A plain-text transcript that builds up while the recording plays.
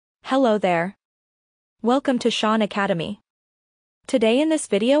Hello there. Welcome to Shaun Academy. Today in this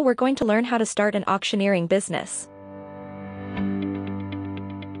video we're going to learn how to start an auctioneering business.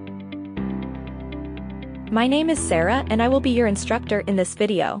 My name is Sarah and I will be your instructor in this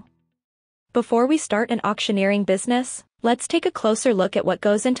video. Before we start an auctioneering business, let's take a closer look at what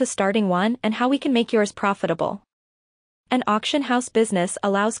goes into starting one and how we can make yours profitable. An auction house business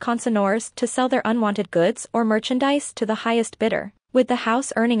allows consignors to sell their unwanted goods or merchandise to the highest bidder, with the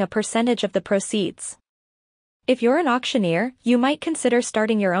house earning a percentage of the proceeds. If you're an auctioneer, you might consider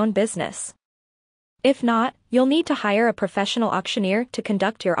starting your own business. If not, you'll need to hire a professional auctioneer to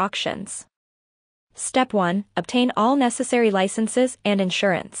conduct your auctions. Step 1. Obtain all necessary licenses and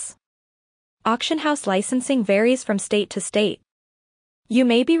insurance. Auction house licensing varies from state to state. You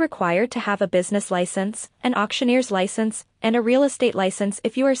may be required to have a business license, an auctioneer's license, and a real estate license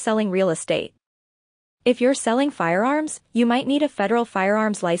if you are selling real estate. If you're selling firearms, you might need a federal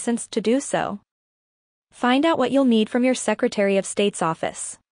firearms license to do so. Find out what you'll need from your Secretary of State's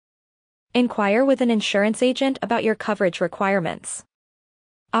office. Inquire with an insurance agent about your coverage requirements.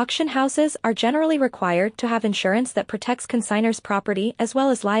 Auction houses are generally required to have insurance that protects consignors' property as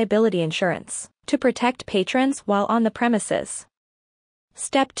well as liability insurance to protect patrons while on the premises.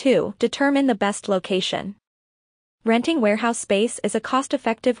 Step 2. Determine the best location. Renting warehouse space is a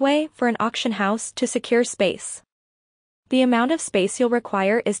cost-effective way for an auction house to secure space. The amount of space you'll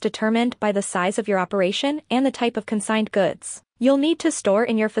require is determined by the size of your operation and the type of consigned goods you'll need to store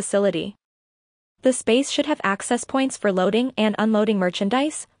in your facility. The space should have access points for loading and unloading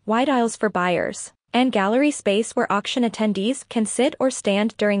merchandise, wide aisles for buyers, and gallery space where auction attendees can sit or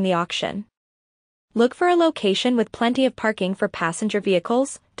stand during the auction. Look for a location with plenty of parking for passenger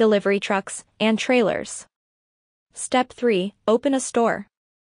vehicles, delivery trucks, and trailers. Step 3. Open a store.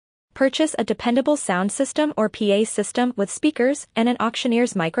 Purchase a dependable sound system or PA system with speakers and an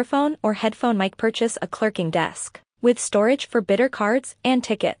auctioneer's microphone or headphone mic. Purchase a clerking desk with storage for bidder cards and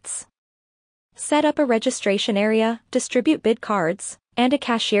tickets. Set up a registration area, distribute bid cards, and a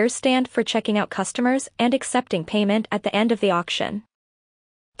cashier's stand for checking out customers and accepting payment at the end of the auction.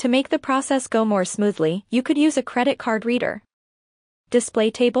 To make the process go more smoothly, you could use a credit card reader.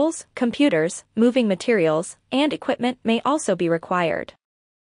 Display tables, computers, moving materials, and equipment may also be required.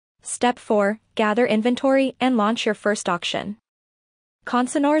 Step 4. Gather inventory and launch your first auction.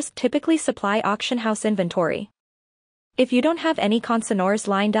 Consignors typically supply auction house inventory. If you don't have any consignors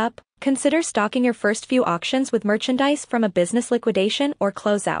lined up, consider stocking your first few auctions with merchandise from a business liquidation or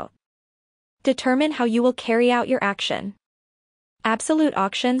closeout. Determine how you will carry out your action. Absolute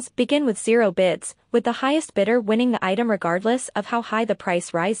auctions begin with 0 bids, with the highest bidder winning the item regardless of how high the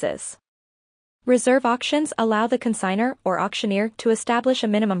price rises. Reserve auctions allow the consignor or auctioneer to establish a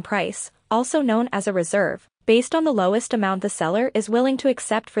minimum price, also known as a reserve, based on the lowest amount the seller is willing to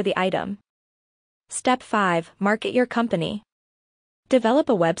accept for the item. Step 5. Market your company. Develop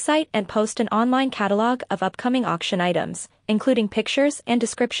a website and post an online catalog of upcoming auction items, including pictures and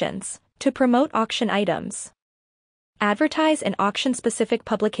descriptions, to promote auction items. Advertise in auction-specific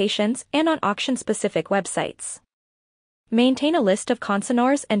publications and on auction-specific websites. Maintain a list of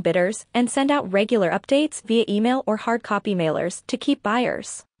consignors and bidders and send out regular updates via email or hard copy mailers to keep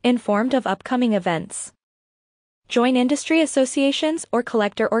buyers informed of upcoming events. Join industry associations or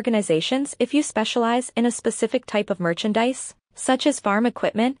collector organizations if you specialize in a specific type of merchandise, such as farm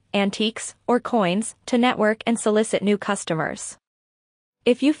equipment, antiques, or coins, to network and solicit new customers.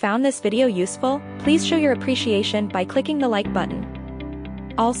 If you found this video useful, please show your appreciation by clicking the like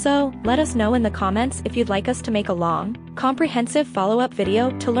button. Also, let us know in the comments if you'd like us to make a long, comprehensive follow-up video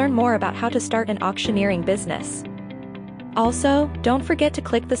to learn more about how to start an auctioneering business. Also, don't forget to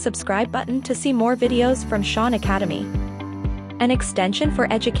click the subscribe button to see more videos from Shaun Academy, an extension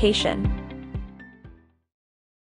for education.